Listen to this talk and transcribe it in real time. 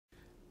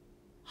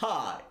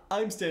Hi,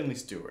 I'm Stanley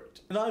Stewart,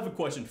 and I have a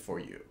question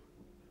for you.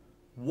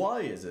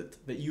 Why is it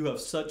that you have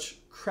such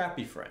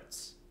crappy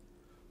friends?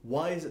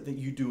 Why is it that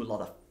you do a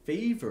lot of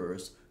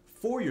favors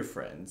for your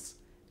friends,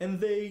 and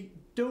they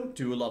don't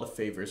do a lot of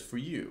favors for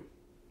you?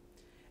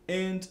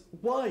 And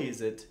why is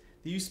it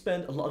that you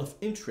spend a lot of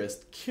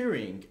interest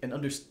caring and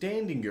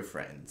understanding your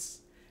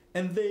friends,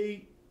 and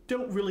they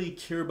don't really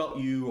care about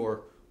you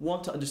or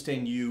want to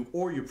understand you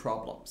or your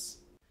problems?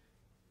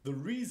 The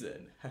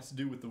reason has to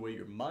do with the way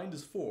your mind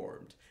is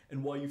formed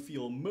and why you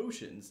feel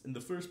emotions in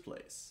the first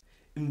place.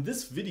 In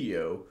this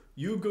video,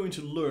 you're going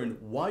to learn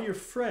why your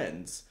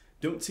friends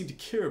don't seem to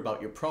care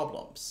about your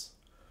problems,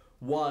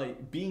 why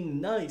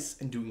being nice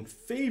and doing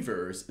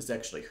favors is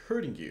actually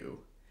hurting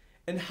you,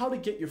 and how to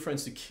get your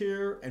friends to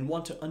care and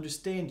want to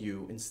understand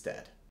you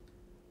instead.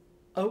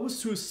 I was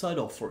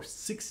suicidal for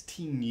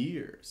 16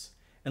 years,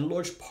 and a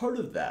large part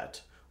of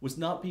that was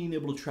not being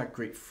able to attract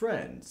great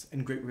friends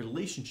and great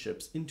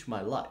relationships into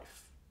my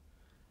life.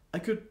 I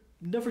could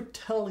never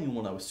tell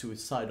anyone I was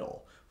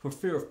suicidal for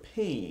fear of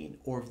pain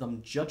or of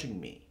them judging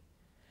me.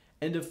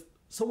 And if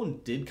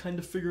someone did kind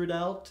of figure it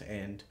out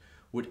and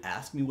would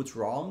ask me what's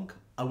wrong,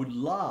 I would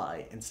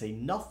lie and say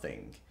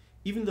nothing,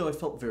 even though I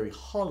felt very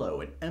hollow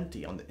and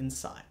empty on the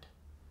inside.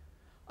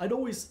 I'd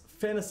always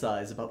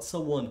fantasize about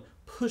someone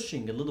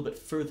pushing a little bit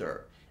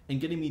further and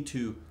getting me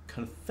to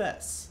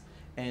confess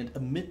and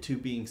admit to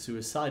being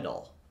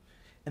suicidal,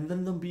 and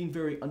then them being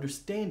very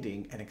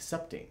understanding and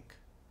accepting.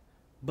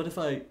 But if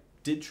I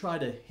did try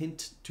to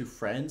hint to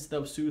friends that I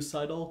was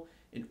suicidal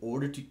in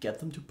order to get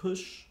them to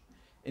push,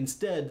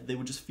 instead they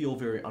would just feel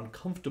very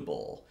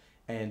uncomfortable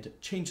and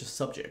change the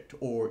subject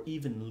or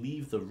even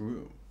leave the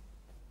room.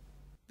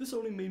 This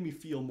only made me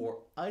feel more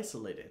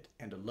isolated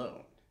and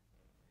alone.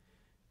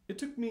 It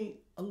took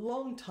me a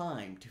long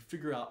time to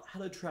figure out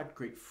how to attract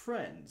great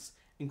friends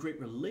and great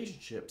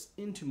relationships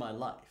into my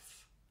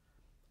life.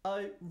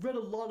 I read a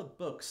lot of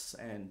books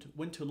and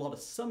went to a lot of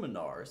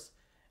seminars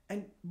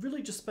and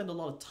really just spent a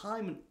lot of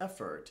time and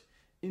effort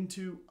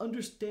into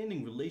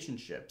understanding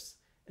relationships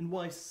and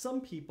why some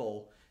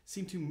people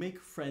seem to make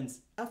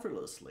friends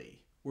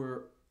effortlessly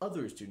where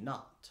others do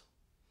not.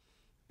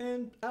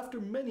 And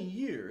after many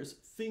years,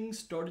 things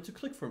started to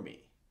click for me.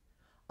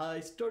 I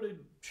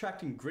started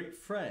attracting great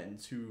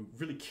friends who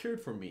really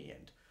cared for me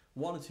and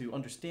wanted to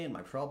understand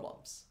my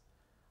problems.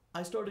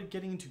 I started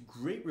getting into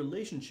great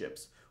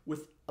relationships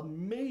with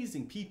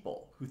amazing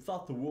people who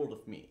thought the world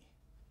of me.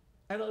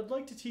 And I'd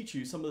like to teach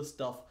you some of the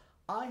stuff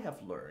I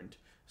have learned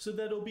so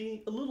that it'll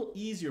be a little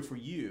easier for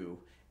you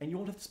and you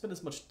won't have to spend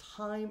as much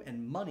time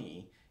and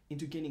money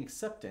into gaining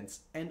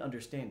acceptance and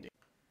understanding.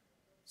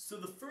 So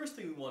the first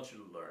thing we want you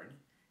to learn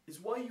is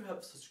why you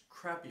have such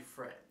crappy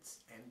friends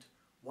and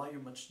why you're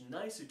much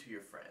nicer to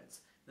your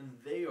friends than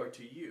they are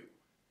to you.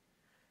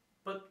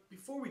 But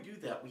before we do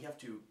that, we have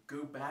to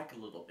go back a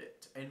little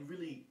bit and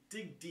really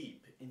dig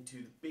deep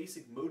into the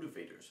basic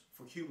motivators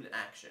for human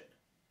action.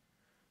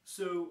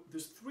 So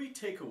there's three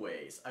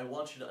takeaways I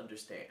want you to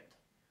understand.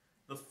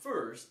 The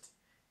first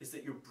is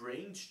that your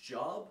brain's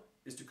job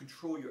is to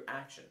control your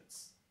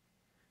actions.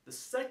 The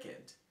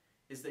second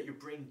is that your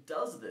brain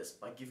does this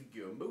by giving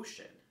you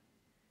emotion.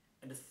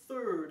 And the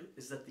third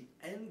is that the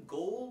end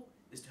goal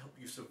is to help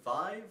you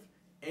survive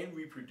and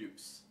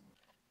reproduce.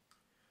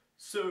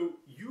 So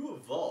you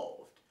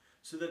evolved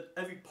so that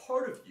every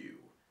part of you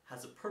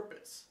has a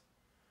purpose.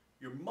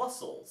 Your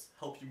muscles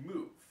help you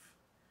move.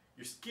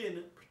 Your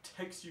skin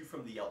protects you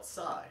from the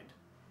outside.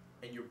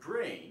 And your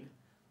brain,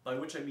 by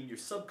which I mean your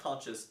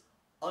subconscious,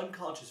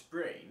 unconscious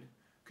brain,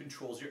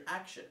 controls your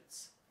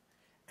actions.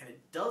 And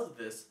it does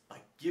this by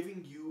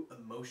giving you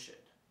emotion.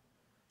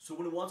 So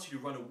when it wants you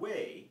to run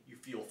away, you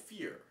feel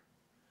fear.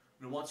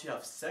 When it wants you to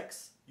have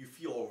sex, you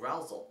feel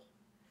arousal.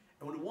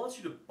 And when it wants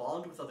you to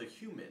bond with other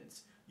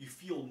humans, you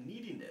feel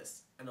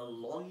neediness and a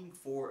longing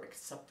for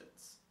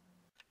acceptance.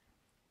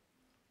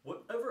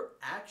 Whatever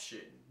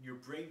action your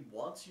brain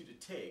wants you to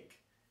take,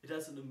 it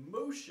has an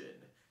emotion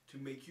to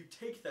make you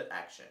take that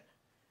action.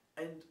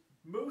 And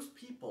most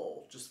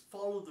people just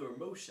follow their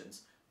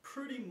emotions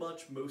pretty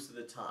much most of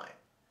the time,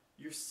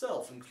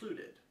 yourself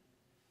included.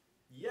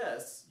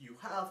 Yes, you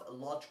have a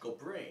logical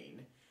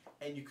brain,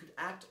 and you could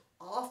act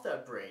off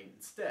that brain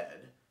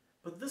instead,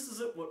 but this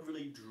isn't what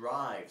really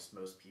drives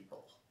most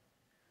people.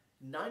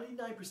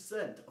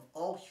 99% of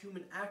all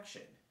human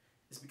action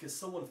is because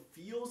someone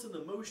feels an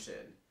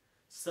emotion,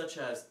 such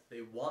as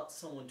they want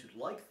someone to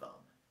like them,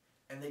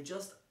 and they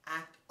just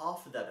act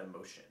off of that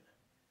emotion.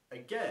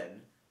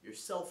 Again,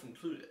 yourself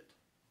included.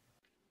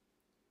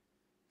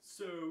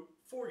 So,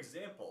 for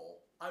example,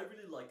 I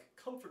really like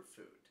comfort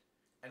food,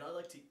 and I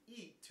like to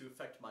eat to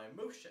affect my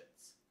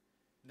emotions.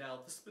 Now,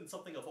 this has been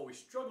something I've always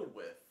struggled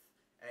with,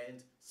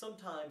 and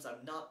sometimes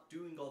I'm not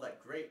doing all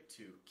that great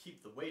to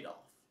keep the weight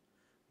off.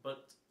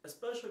 But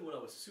especially when I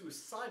was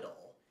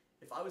suicidal,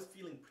 if I was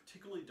feeling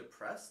particularly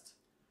depressed,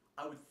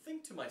 I would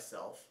think to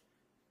myself,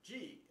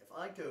 gee, if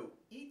I go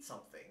eat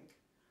something,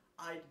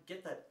 I'd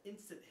get that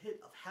instant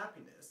hit of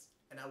happiness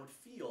and I would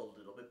feel a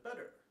little bit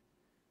better.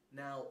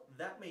 Now,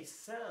 that may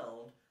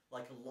sound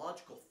like a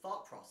logical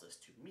thought process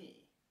to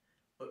me,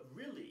 but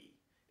really,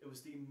 it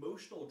was the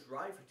emotional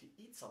driver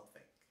to eat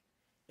something.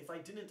 If I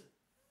didn't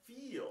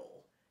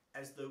feel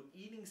as though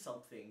eating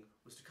something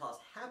was to cause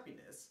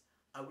happiness,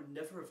 I would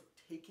never have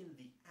taken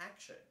the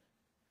action.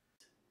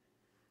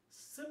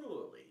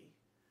 Similarly,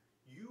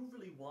 you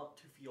really want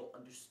to feel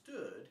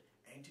understood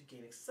and to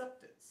gain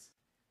acceptance.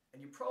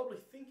 And you're probably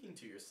thinking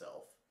to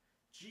yourself,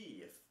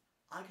 gee, if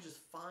I could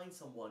just find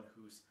someone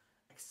who's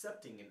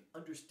accepting and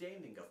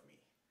understanding of me,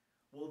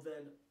 well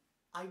then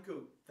I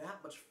go that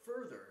much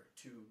further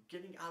to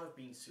getting out of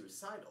being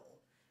suicidal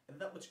and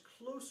that much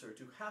closer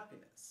to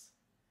happiness.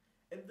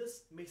 And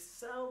this may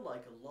sound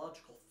like a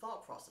logical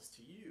thought process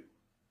to you,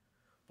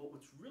 but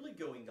what's really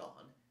going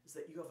on is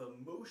that you have an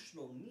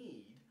emotional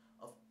need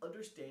of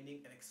understanding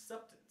and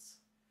acceptance.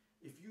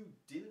 If you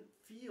didn't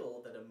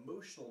feel that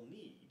emotional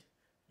need,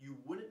 you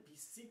wouldn't be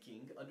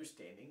seeking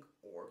understanding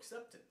or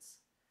acceptance.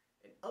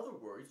 In other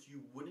words,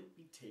 you wouldn't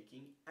be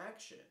taking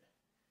action.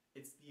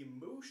 It's the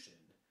emotion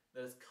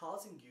that is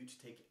causing you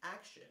to take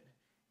action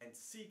and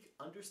seek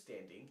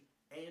understanding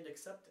and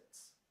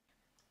acceptance.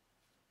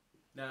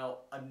 Now,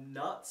 I'm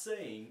not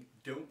saying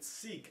don't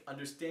seek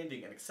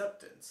understanding and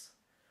acceptance,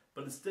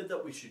 but instead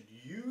that we should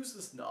use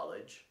this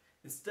knowledge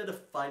instead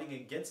of fighting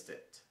against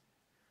it.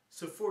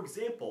 So for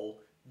example,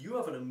 you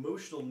have an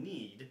emotional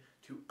need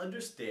to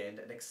understand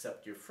and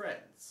accept your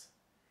friends.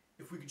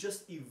 If we could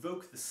just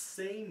evoke the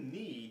same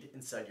need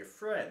inside your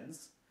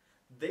friends,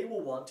 they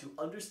will want to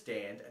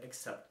understand and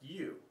accept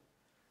you.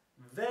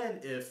 Then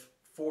if,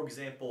 for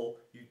example,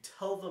 you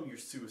tell them you're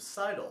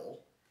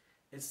suicidal,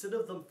 instead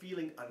of them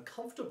feeling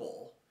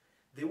uncomfortable,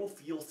 they will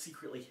feel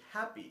secretly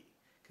happy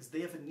because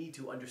they have a need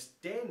to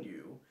understand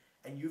you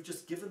and you've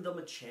just given them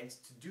a chance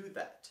to do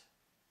that.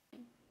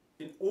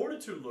 In order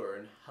to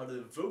learn how to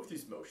evoke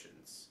these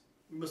emotions,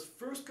 we must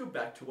first go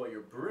back to why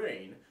your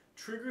brain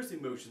triggers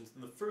emotions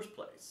in the first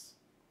place.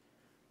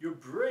 Your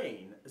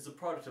brain is a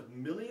product of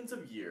millions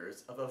of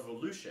years of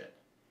evolution,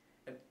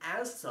 and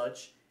as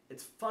such,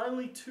 it's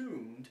finely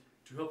tuned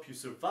to help you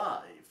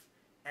survive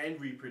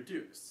and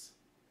reproduce.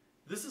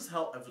 This is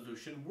how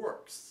evolution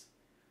works.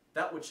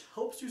 That which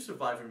helps you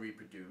survive and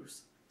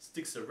reproduce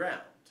sticks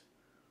around,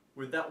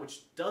 where that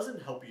which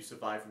doesn't help you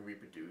survive and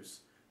reproduce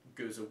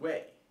goes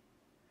away.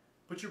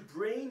 But your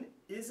brain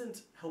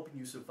isn't helping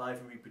you survive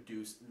and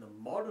reproduce in the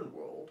modern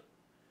world.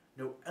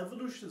 No,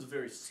 evolution is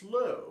very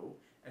slow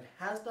and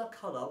has not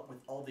caught up with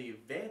all the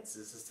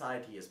advances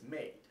society has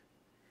made.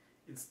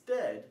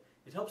 Instead,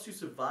 it helps you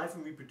survive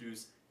and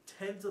reproduce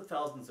tens of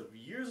thousands of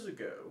years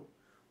ago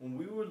when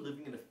we were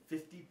living in a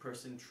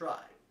 50-person tribe.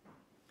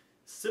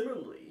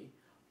 Similarly,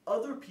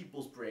 other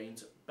people's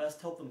brains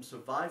best help them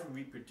survive and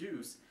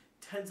reproduce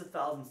tens of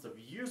thousands of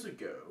years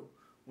ago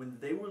when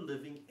they were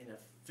living in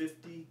a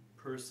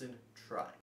 50-person tribe.